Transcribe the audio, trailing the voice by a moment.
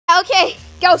Okay,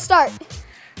 go start.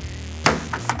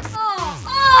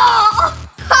 Oh!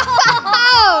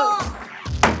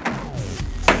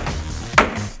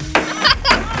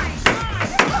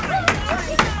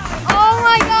 Oh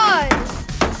my god.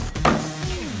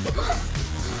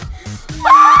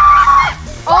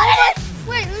 Oh my.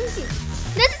 Wait, let me see.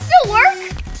 Does it still work?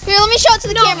 Here, let me show it to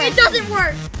the camera. No, it doesn't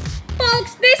work.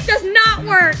 Folks, this does not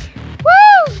work.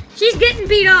 Woo! She's getting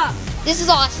beat up. This is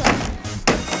awesome.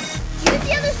 Use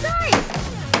the other side.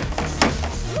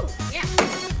 Ooh, yeah.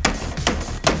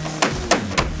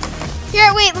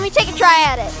 Here, wait, let me take a try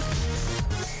at it.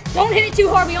 Don't hit it too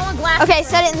hard. We don't want glass. Okay,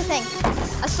 set it in the thing.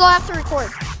 I still have to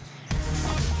record.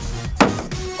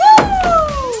 Woo!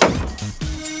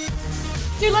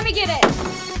 Dude, let me get it.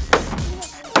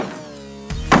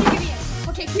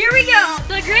 Okay, here we go.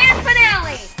 The grand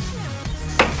finale.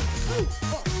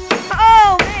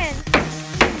 Oh, man.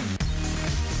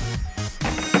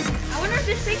 I wonder if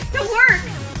this thing still works.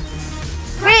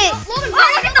 Wait. Oh,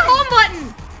 look at the home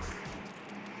button.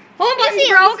 Home button's see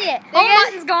it, broke. let me see it. Home There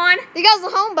button's gone. There goes the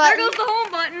home button. There goes the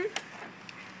home button.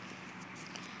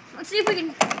 Let's see if we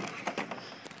can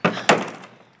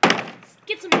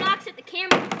get some knocks at the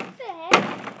camera. What the heck?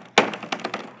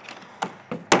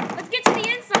 Let's get to the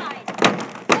inside.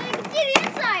 Oh, you can see the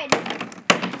inside.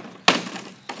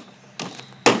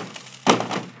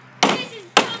 This is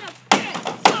gonna fit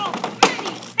so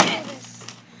many heads.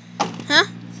 Huh?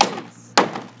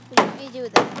 What do you do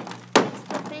with it? It's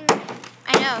the thing. I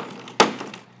know.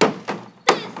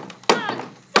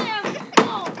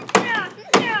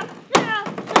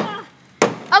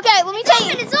 Okay, let me tell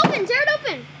you. It's open. Tear it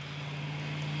open.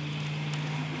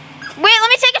 Wait, let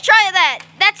me take a try of that.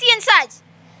 That's the insides.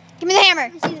 Give me the hammer.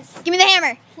 Let me see this. Give me the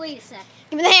hammer. Wait a sec.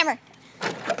 Give me the hammer.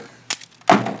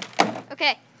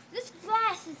 Okay. This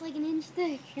glass is like an inch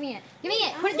thick. Give me it. Give me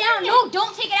it. Put it down. No,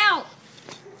 don't take it out.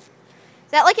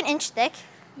 Is that like an inch thick?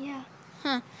 Yeah.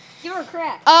 Huh. Give her a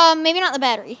crack. Maybe not the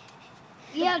battery.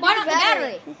 Yeah. Why not the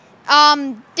battery?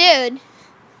 Dude.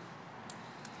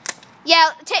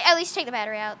 Yeah, at least take the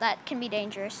battery out. That can be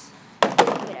dangerous.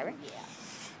 Whatever. Yeah.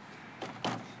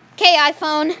 Okay,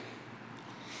 iPhone.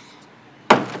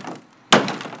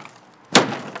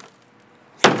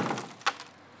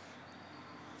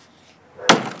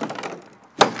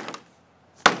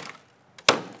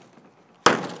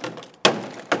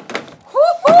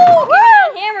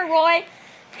 Woo! Hammer, Roy.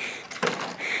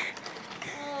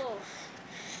 Oh.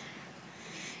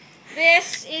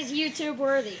 This is YouTube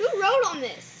worthy. Who wrote on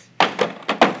this?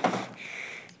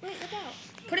 Wait, look out.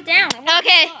 Put it down.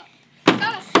 Okay.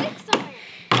 Got a stick somewhere.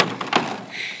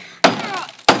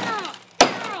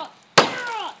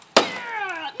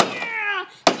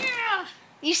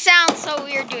 You sound so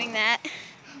weird doing that.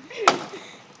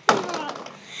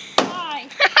 Why?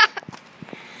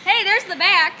 Hey, there's the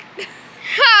back.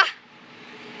 Ha!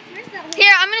 Where's that one?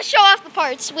 Here, I'm gonna show off the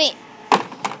parts. Wait.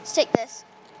 Let's take this.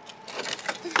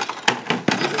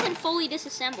 This isn't fully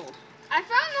disassembled. I found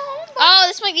the home button. Oh,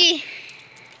 this might be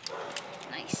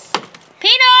Nice.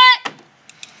 Peanut!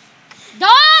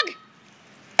 Dog!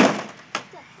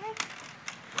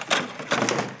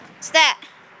 What's that?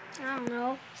 I don't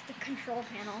know. It's the control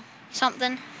panel.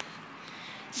 Something.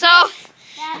 So,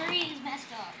 Battery is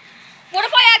messed up. What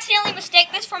if I accidentally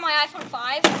mistake this for my iPhone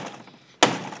 5?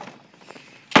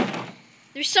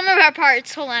 there's some of our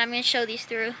parts. Hold on, I'm gonna show these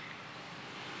through.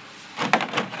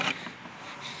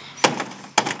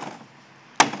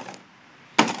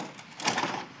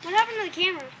 What happened to the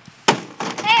camera?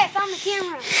 Hey, I found the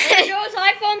camera. There goes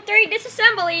iPhone 3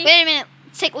 disassembly. Wait a minute.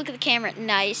 Let's take a look at the camera.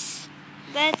 Nice.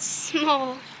 That's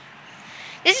small.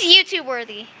 This is YouTube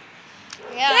worthy.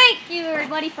 Yeah. Thank you,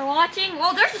 everybody, for watching.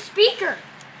 Well, there's a speaker.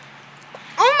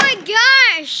 Oh my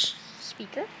gosh.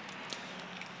 Speaker?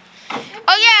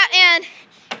 Oh yeah, and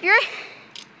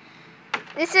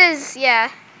this is,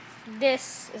 yeah.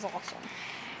 This is awesome.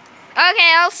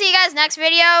 Okay, I'll see you guys next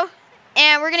video.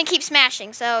 And we're gonna keep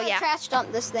smashing, so yeah. Trash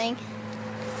dump this thing.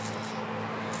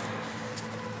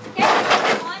 Okay,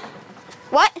 one.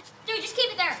 What? Dude, just keep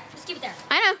it there. Just keep it there.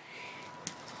 I know.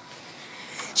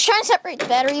 Just trying to separate the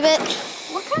battery a bit.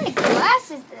 What kind of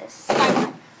glass is this?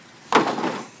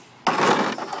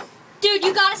 Dude,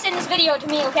 you gotta send this video to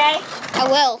me, okay? I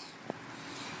will.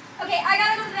 Okay, I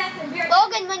gotta go to the bathroom. Here.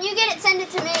 Logan, when you get it, send it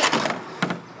to me.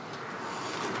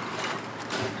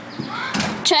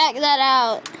 Check that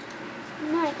out.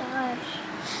 Oh my gosh.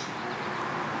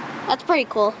 That's pretty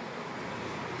cool.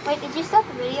 Wait, did you stop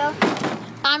the video?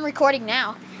 I'm recording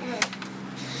now.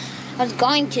 I was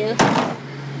going to.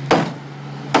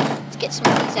 Let's get some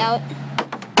of these out.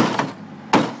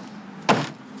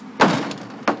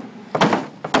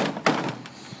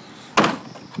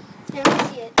 Let me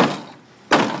see it.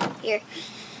 Here.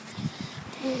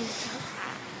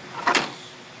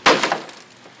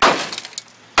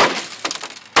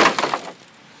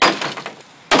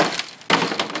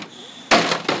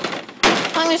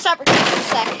 I'm gonna stop recording for a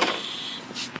sec.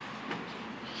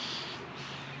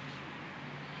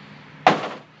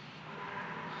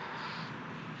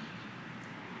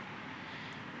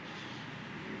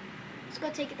 Let's go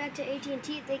take it back to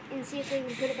AT&T and see if they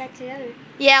can put it back together.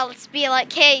 Yeah, let's be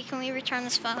like, hey, can we return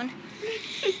this phone?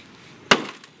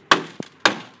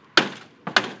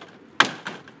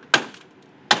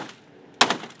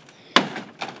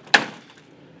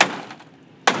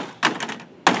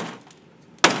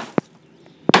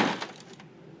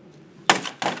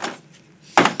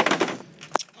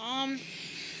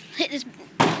 Hit this.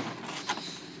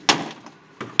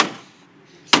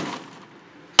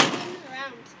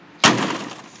 Around.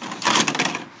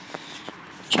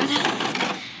 Try that.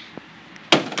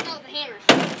 Oh, the hammer.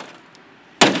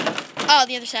 Oh,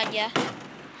 the other side, yeah.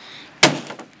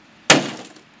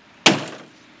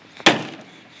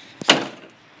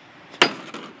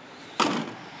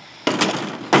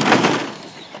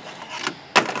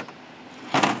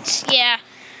 Yeah.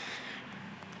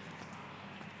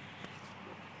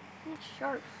 It's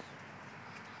sharp.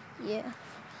 Yeah.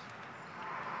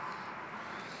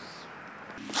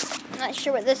 I'm not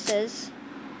sure what this is.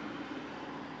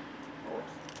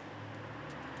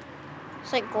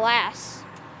 It's like glass.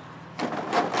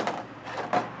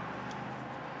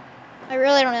 I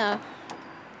really don't know.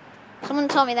 Someone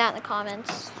tell me that in the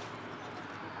comments.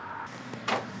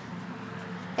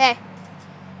 Hey.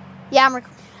 Yeah, I'm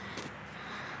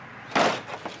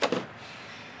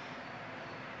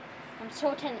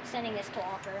so sending this to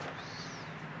Walker.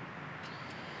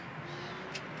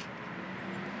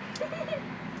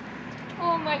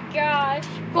 Oh my gosh.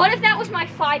 What if that was my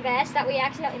 5S that we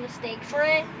accidentally mistaked for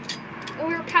it? And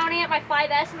we were counting at my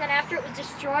 5S and then after it was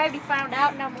destroyed we found out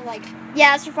and now we're like...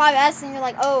 Yeah, it's your 5S and you're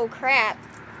like, oh crap.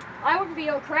 I wouldn't be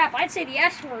oh crap, I'd say the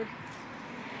S word.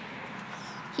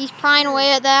 He's prying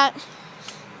away at that.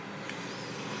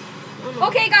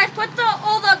 Okay guys, put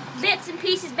all the bits and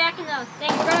pieces back in the thing.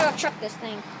 We're gonna go chuck this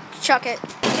thing. Chuck it.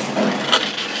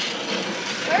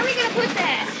 Where are we gonna put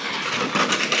that?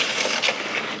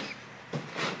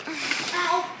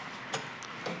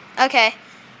 Ow. Okay.